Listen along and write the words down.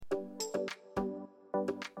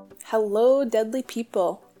Hello, deadly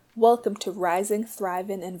people. Welcome to Rising,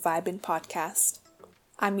 Thriving, and Vibing podcast.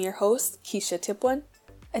 I'm your host, Keisha Tipwan,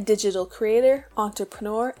 a digital creator,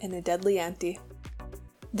 entrepreneur, and a deadly auntie.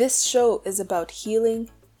 This show is about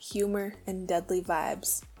healing, humor, and deadly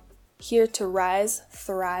vibes. Here to rise,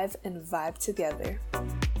 thrive, and vibe together.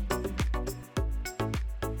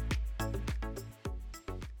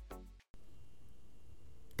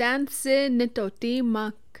 Dance nitoti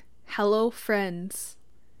mak. Hello, friends.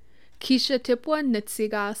 Keisha Tipwan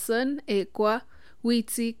nitsigasan ekwa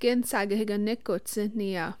witsikin sagahiganikotsin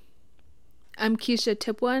niya. I'm Keisha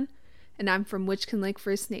Tipwan, and I'm from Witchkin Lake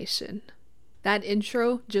First Nation. That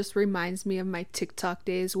intro just reminds me of my TikTok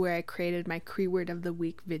days where I created my Cree Word of the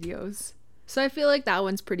Week videos. So I feel like that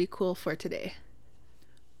one's pretty cool for today.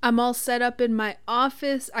 I'm all set up in my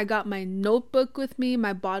office. I got my notebook with me,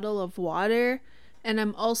 my bottle of water, and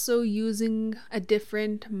I'm also using a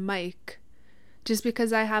different mic just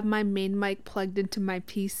because I have my main mic plugged into my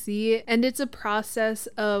PC, and it's a process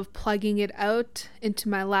of plugging it out into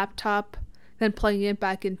my laptop, then plugging it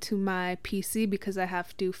back into my PC because I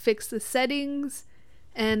have to fix the settings,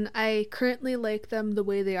 and I currently like them the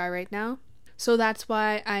way they are right now. So that's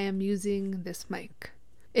why I am using this mic.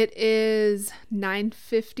 It is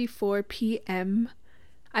 9:54 p.m.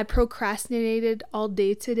 I procrastinated all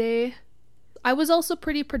day today. I was also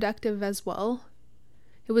pretty productive as well.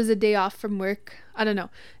 It was a day off from work. I don't know.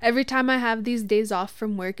 Every time I have these days off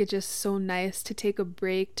from work, it's just so nice to take a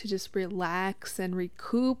break, to just relax and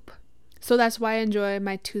recoup. So that's why I enjoy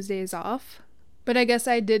my Tuesdays off. But I guess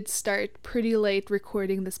I did start pretty late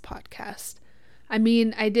recording this podcast. I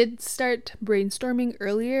mean, I did start brainstorming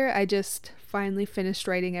earlier. I just finally finished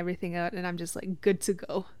writing everything out and I'm just like good to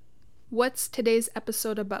go. What's today's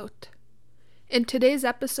episode about? In today's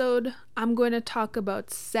episode, I'm going to talk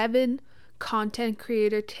about 7 content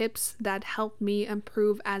creator tips that help me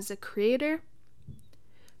improve as a creator.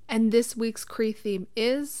 And this week's Cree theme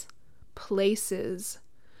is places.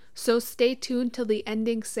 So stay tuned till the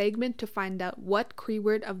ending segment to find out what Cree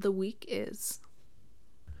word of the week is.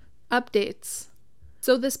 Updates.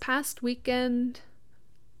 So this past weekend,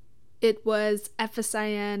 it was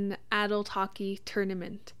FSIN Adult Hockey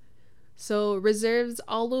Tournament. So reserves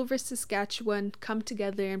all over Saskatchewan come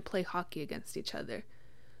together and play hockey against each other.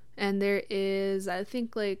 And there is, I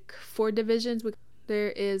think, like 4 divisions.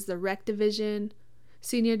 There is the rec division,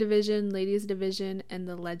 senior division, ladies division, and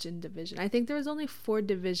the legend division. I think there was only 4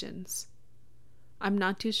 divisions. I'm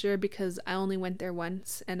not too sure because I only went there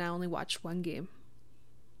once and I only watched 1 game.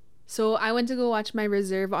 So I went to go watch my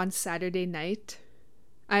reserve on Saturday night.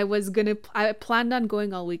 I planned on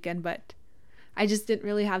going all weekend, but I just didn't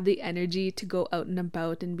really have the energy to go out and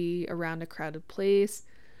about and be around a crowded place,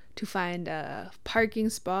 to find a parking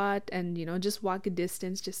spot and, just walk a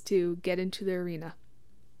distance just to get into the arena.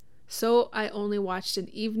 So I only watched an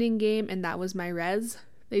evening game and that was my res.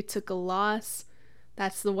 They took a loss.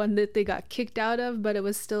 That's the one that they got kicked out of, but it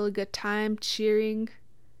was still a good time cheering.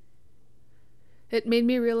 It made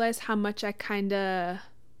me realize how much I kinda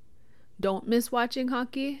don't miss watching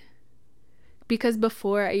hockey. Because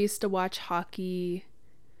before I used to watch hockey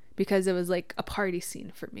because it was like a party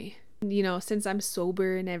scene for me. Since I'm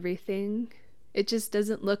sober and everything, it just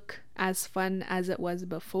doesn't look as fun as it was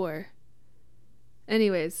before.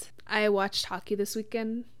 Anyways, I watched hockey this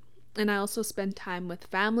weekend and I also spent time with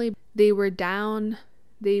family. They were down,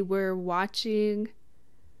 they were watching.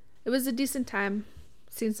 It was a decent time,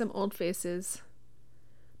 seeing some old faces.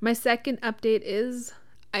 My second update is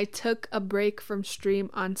I took a break from stream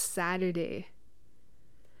on Saturday.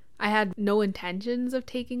 I had no intentions of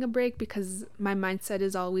taking a break because my mindset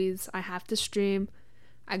is always I have to stream,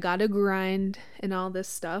 I gotta grind and all this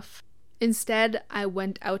stuff. Instead, I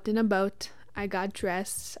went out and about, I got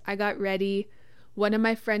dressed, I got ready. One of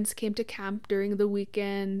my friends came to camp during the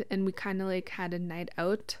weekend and we kind of had a night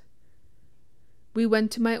out. We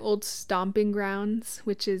went to my old stomping grounds,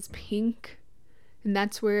 which is Pink, and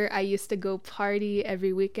that's where I used to go party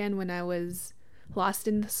every weekend when I was lost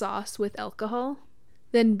in the sauce with alcohol.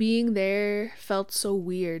 Then being there felt so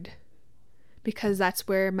weird because that's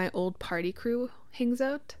where my old party crew hangs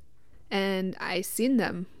out. And I seen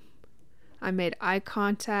them. I made eye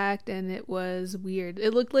contact and it was weird.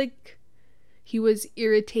 It looked like he was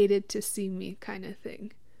irritated to see me kind of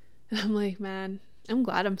thing. And I'm like, man, I'm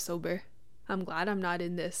glad I'm sober. I'm glad I'm not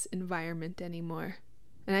in this environment anymore.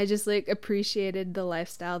 And I just appreciated the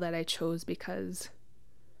lifestyle that I chose because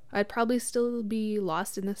I'd probably still be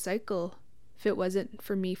lost in the cycle if it wasn't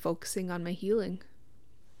for me focusing on my healing.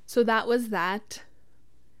 So that was that.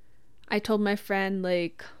 I told my friend,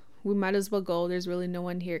 we might as well go. There's really no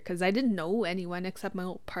one here because I didn't know anyone except my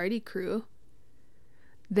old party crew.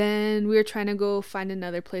 Then we were trying to go find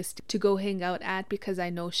another place to go hang out at because I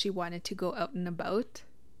know she wanted to go out and about.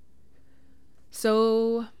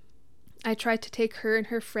 So I tried to take her and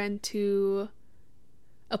her friend to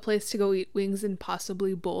a place to go eat wings and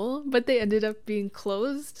possibly bowl, but they ended up being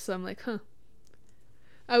closed. So I'm like, I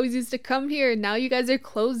always used to come here, now you guys are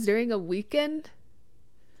closed during a weekend?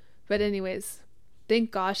 But anyways,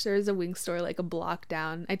 thank gosh there was a wing store like a block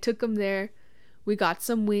down. I took them there. We got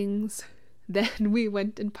some wings. Then we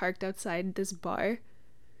went and parked outside this bar.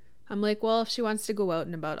 I'm like, well, if she wants to go out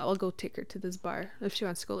and about, I'll go take her to this bar. If she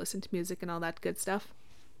wants to go listen to music and all that good stuff.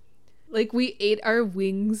 Like, we ate our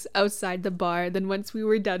wings outside the bar. Then once we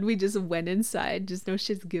were done, we just went inside. Just no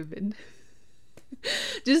shit's given.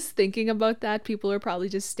 Just thinking about that, people are probably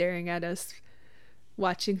just staring at us,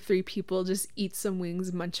 watching 3 people just eat some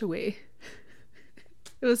wings, munch away.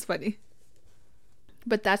 It was funny.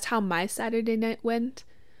 But that's how my Saturday night went.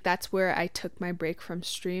 That's where I took my break from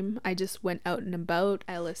stream. I just went out and about.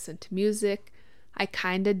 I listened to music. I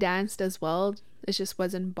kind of danced as well. It just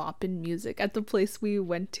wasn't bopping music at the place we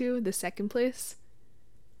went to, the second place.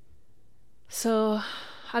 So,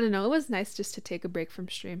 I don't know. It was nice just to take a break from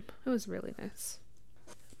stream. It was really nice.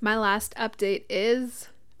 My last update is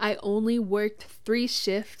I only worked 3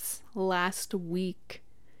 shifts last week.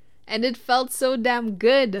 And it felt so damn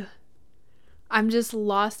good. I'm just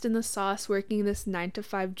lost in the sauce working this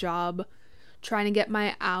 9-to-5 job, trying to get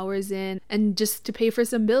my hours in and just to pay for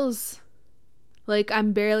some bills. Like,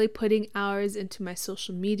 I'm barely putting hours into my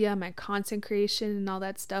social media, my content creation and all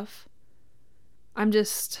that stuff. I'm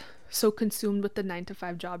just so consumed with the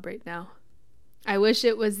 9-to-5 job right now. I wish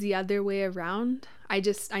it was the other way around. I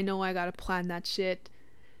know I gotta plan that shit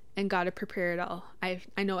and gotta prepare it all. I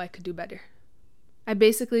know I could do better. I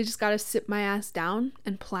basically just gotta sit my ass down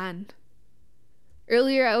and plan.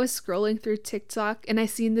 Earlier, I was scrolling through TikTok and I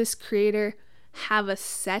seen this creator have a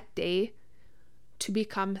set day to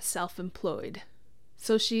become self-employed.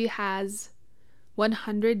 So she has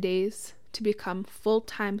 100 days to become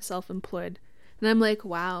full-time self-employed. And I'm like,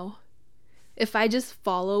 wow, if I just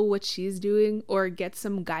follow what she's doing or get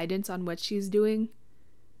some guidance on what she's doing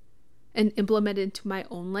and implement it into my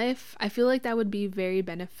own life, I feel like that would be very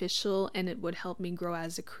beneficial and it would help me grow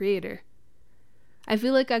as a creator. I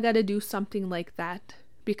feel like I gotta do something like that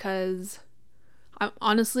because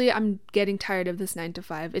I'm getting tired of this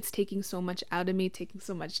 9-to-5. It's taking so much out of me, taking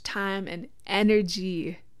so much time and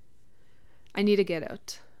energy. I need to get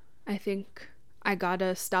out. I think I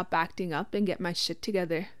gotta stop acting up and get my shit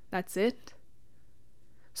together. That's it.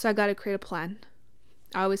 So I gotta create a plan.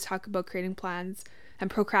 I always talk about creating plans, and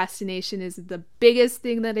procrastination is the biggest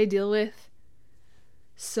thing that I deal with.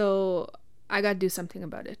 So I gotta do something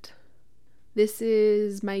about it. This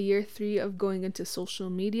is my year 3 of going into social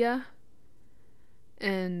media,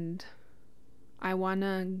 and I want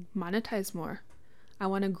to monetize more. I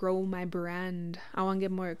want to grow my brand. I want to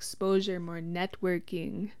get more exposure, more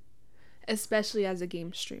networking, especially as a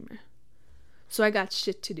game streamer. So I got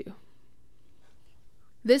shit to do.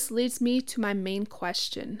 This leads me to my main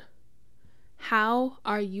question. How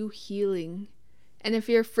are you healing? And if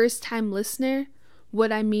you're a first-time listener,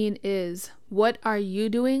 what I mean is, what are you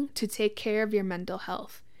doing to take care of your mental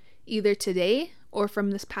health, either today or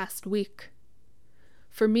from this past week?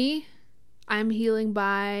 For me, I'm healing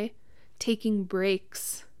by taking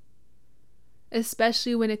breaks,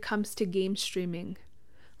 especially when it comes to game streaming.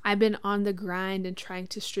 I've been on the grind and trying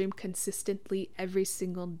to stream consistently every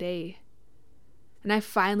single day. And I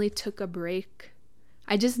finally took a break.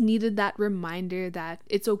 I just needed that reminder that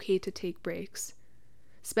it's okay to take breaks,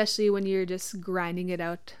 especially when you're just grinding it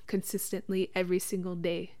out consistently every single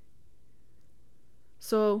day.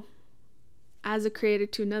 So, as a creator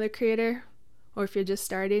to another creator, or if you're just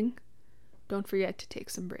starting, don't forget to take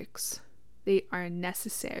some breaks. They are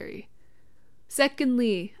necessary.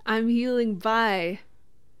 Secondly, I'm healing by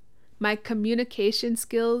my communication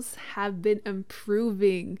skills have been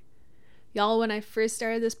improving. Y'all, when I first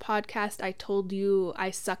started this podcast, I told you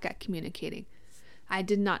I suck at communicating. I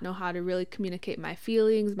did not know how to really communicate my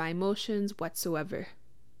feelings, my emotions, whatsoever.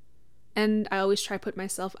 And I always try to put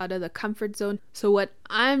myself out of the comfort zone. So what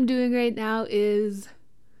I'm doing right now is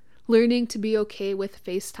learning to be okay with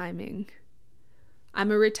FaceTiming.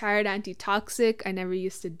 I'm a retired anti-toxic. I never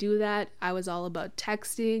used to do that. I was all about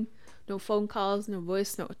texting, no phone calls, no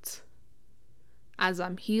voice notes. As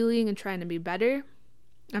I'm healing and trying to be better,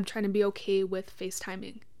 I'm trying to be okay with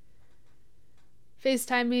FaceTiming.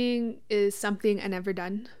 FaceTiming is something I never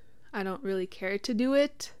done. I don't really care to do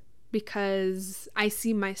it because I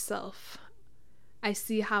see myself. I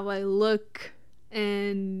see how I look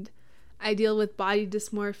and I deal with body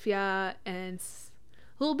dysmorphia and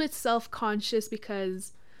a little bit self-conscious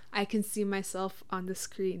because I can see myself on the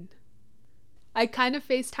screen. I kind of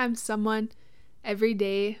FaceTime someone every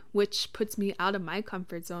day, which puts me out of my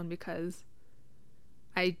comfort zone because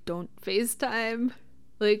I don't FaceTime.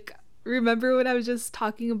 Like, remember when I was just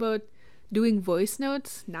talking about doing voice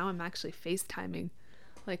notes? Now I'm actually FaceTiming.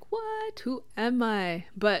 Like, what? Who am I?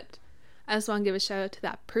 But I just want to give a shout out to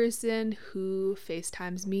that person who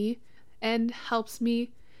FaceTimes me and helps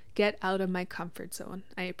me get out of my comfort zone.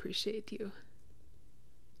 I appreciate you.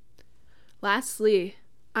 Lastly,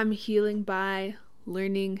 I'm healing by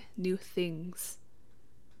learning new things.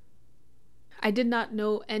 I did not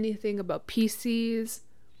know anything about PCs,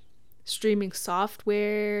 streaming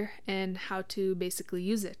software, and how to basically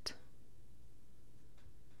use it.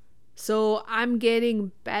 So I'm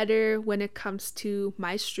getting better when it comes to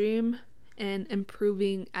my stream and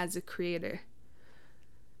improving as a creator.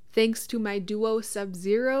 Thanks to my duo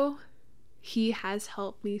Sub-Zero, he has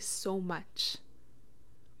helped me so much.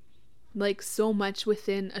 Like, so much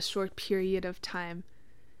within a short period of time.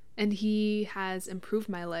 And he has improved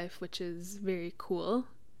my life, which is very cool.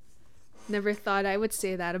 Never thought I would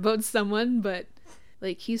say that about someone, but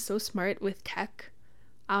like, he's so smart with tech.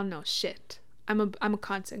 I don't know shit. I'm a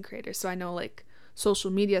content creator, so I know like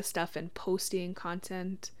social media stuff and posting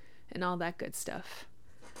content and all that good stuff.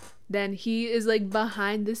 Then he is like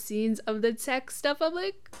behind the scenes of the tech stuff. I'm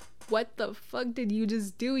like, what the fuck did you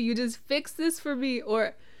just do? You just fixed this for me,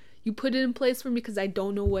 or you put it in place for me because I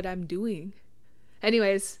don't know what I'm doing.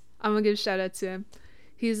 Anyways, I'm gonna give a shout out to him.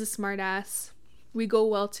 He's a smart ass. We go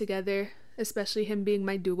well together, especially him being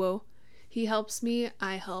my duo. He helps me,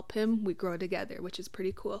 I help him, we grow together, which is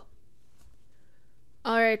pretty cool.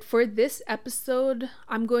 Alright, for this episode,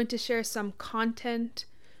 I'm going to share some content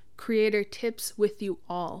creator tips with you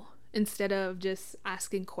all, instead of just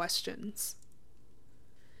asking questions.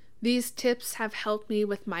 These tips have helped me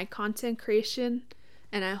with my content creation,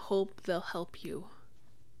 and I hope they'll help you.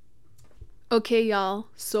 Okay, y'all,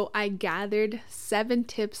 so I gathered 7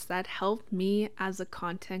 tips that helped me as a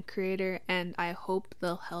content creator, and I hope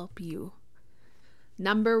they'll help you.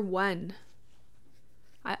 Number 1.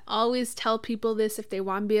 I always tell people this if they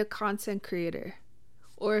want to be a content creator,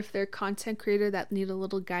 or if they're a content creator that need a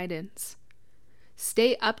little guidance.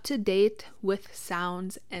 Stay up to date with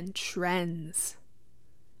sounds and trends.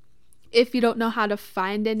 If you don't know how to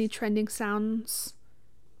find any trending sounds,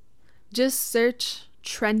 just search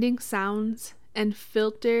trending sounds and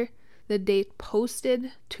filter the date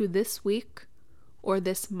posted to this week or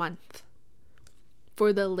this month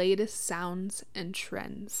for the latest sounds and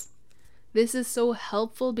trends. This is so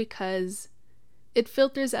helpful because it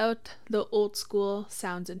filters out the old school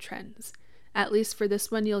sounds and trends. At least for this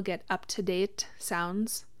one, you'll get up-to-date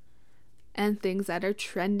sounds and things that are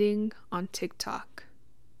trending on TikTok.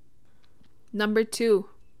 Number 2.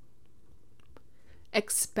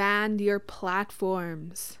 Expand your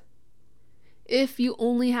platforms. If you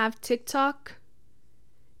only have TikTok,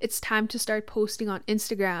 it's time to start posting on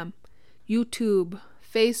Instagram, YouTube,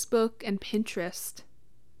 Facebook, and Pinterest.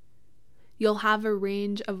 You'll have a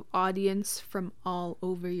range of audience from all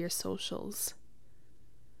over your socials.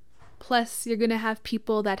 Plus, you're going to have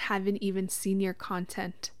people that haven't even seen your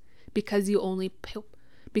content because you only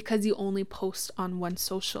post on one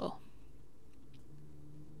social.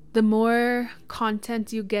 The more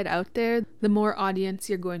content you get out there, the more audience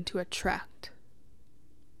you're going to attract.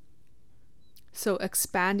 So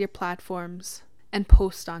expand your platforms and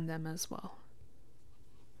post on them as well.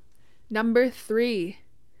 Number 3,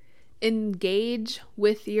 engage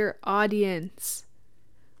with your audience.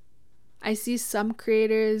 I see some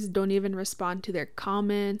creators don't even respond to their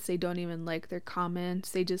comments. They don't even like their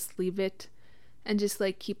comments. They just leave it and just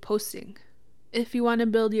like keep posting. If you want to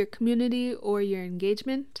build your community or your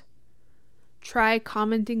engagement, try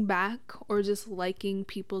commenting back or just liking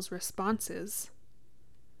people's responses,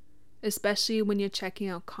 especially when you're checking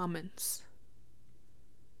out comments.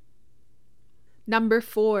 Number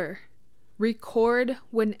 4, record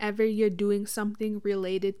whenever you're doing something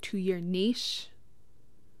related to your niche.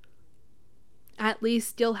 At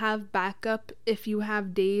least you'll have backup if you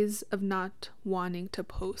have days of not wanting to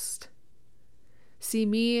post. See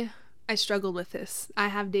me, I struggle with this. I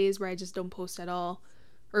have days where I just don't post at all,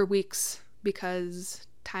 or weeks, because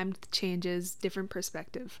time changes, different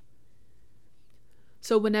perspective.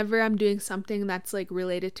 So whenever I'm doing something that's like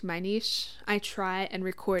related to my niche, I try and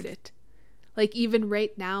record it. Like even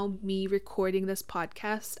right now, me recording this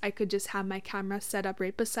podcast, I could just have my camera set up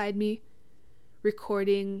right beside me,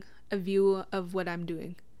 recording a view of what I'm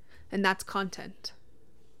doing. And that's content.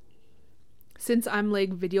 Since I'm like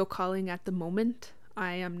video calling at the moment,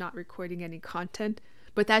 I am not recording any content,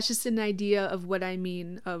 but that's just an idea of what I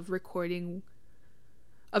mean of recording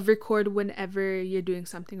of record whenever you're doing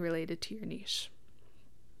something related to your niche.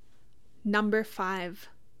 Number 5,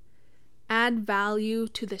 add value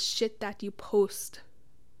to the shit that you post.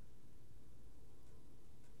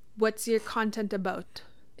 What's your content about?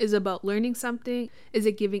 Is it about learning something? Is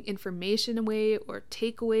it giving information away or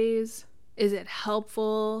takeaways? Is it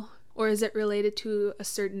helpful? Or is it related to a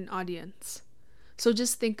certain audience? So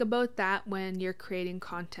just think about that when you're creating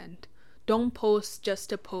content. Don't post just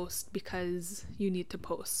to post because you need to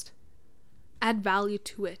post. Add value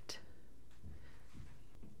to it.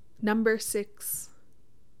 Number 6,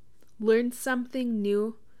 learn something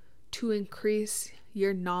new to increase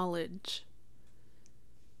your knowledge.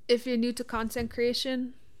 If you're new to content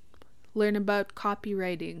creation, learn about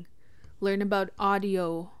copywriting, learn about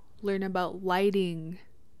audio, learn about lighting,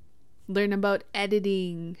 learn about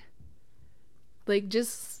editing.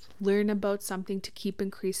 Just learn about something to keep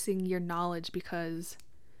increasing your knowledge, because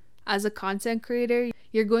as a content creator,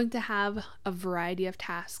 you're going to have a variety of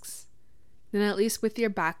tasks. Then at least with your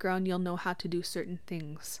background, you'll know how to do certain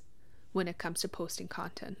things when it comes to posting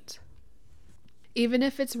content. Even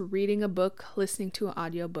if it's reading a book, listening to an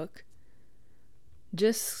audiobook,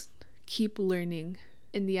 just keep learning.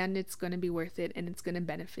 In the end, it's going to be worth it and it's going to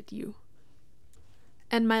benefit you.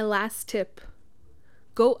 And my last tip,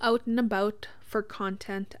 go out and about for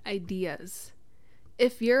content ideas.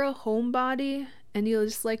 If you're a homebody and you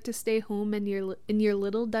just like to stay home in your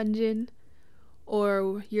little dungeon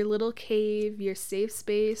or your little cave, your safe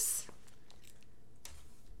space,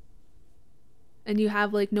 and you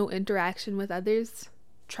have no interaction with others,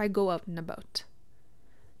 try go out and about.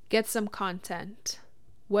 Get some content.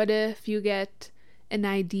 What if you get an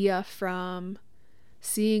idea from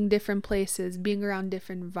seeing different places, being around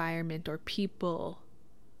different environment or people?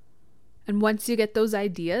 And once you get those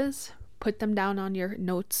ideas, put them down on your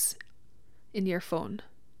notes in your phone.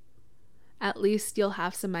 At least you'll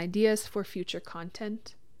have some ideas for future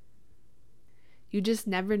content. You just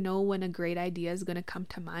never know when a great idea is going to come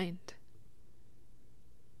to mind.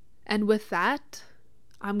 And with that,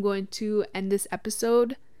 I'm going to end this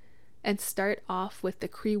episode and start off with the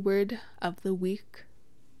Cree word of the week.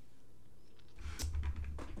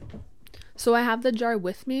 So I have the jar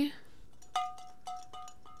with me,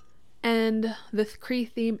 and the Cree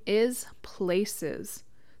theme is places.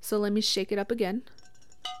 So let me shake it up again.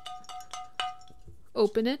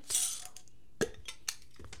 Open it.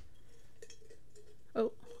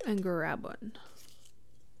 Oh, and grab one.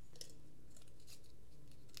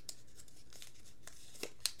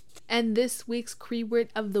 And this week's Cree word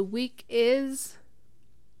of the week is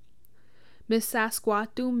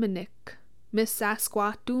Missaskwatuminiq.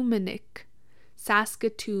 Missaskwatuminiq.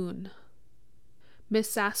 Saskatoon.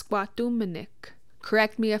 Missaskwatuminiq.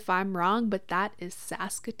 Correct me if I'm wrong, but that is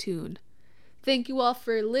Saskatoon. Thank you all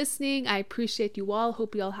for listening. I appreciate you all.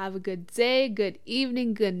 Hope you all have a good day, good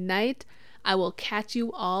evening, good night. I will catch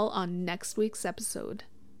you all on next week's episode.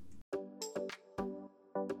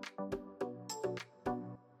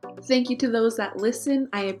 Thank you to those that listen.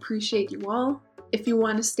 I appreciate you all. If you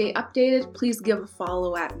want to stay updated, please give a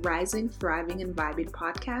follow at Rising, Thriving, and Vibing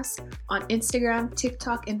Podcast on Instagram,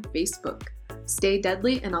 TikTok, and Facebook. Stay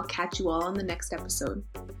deadly, and I'll catch you all on the next episode.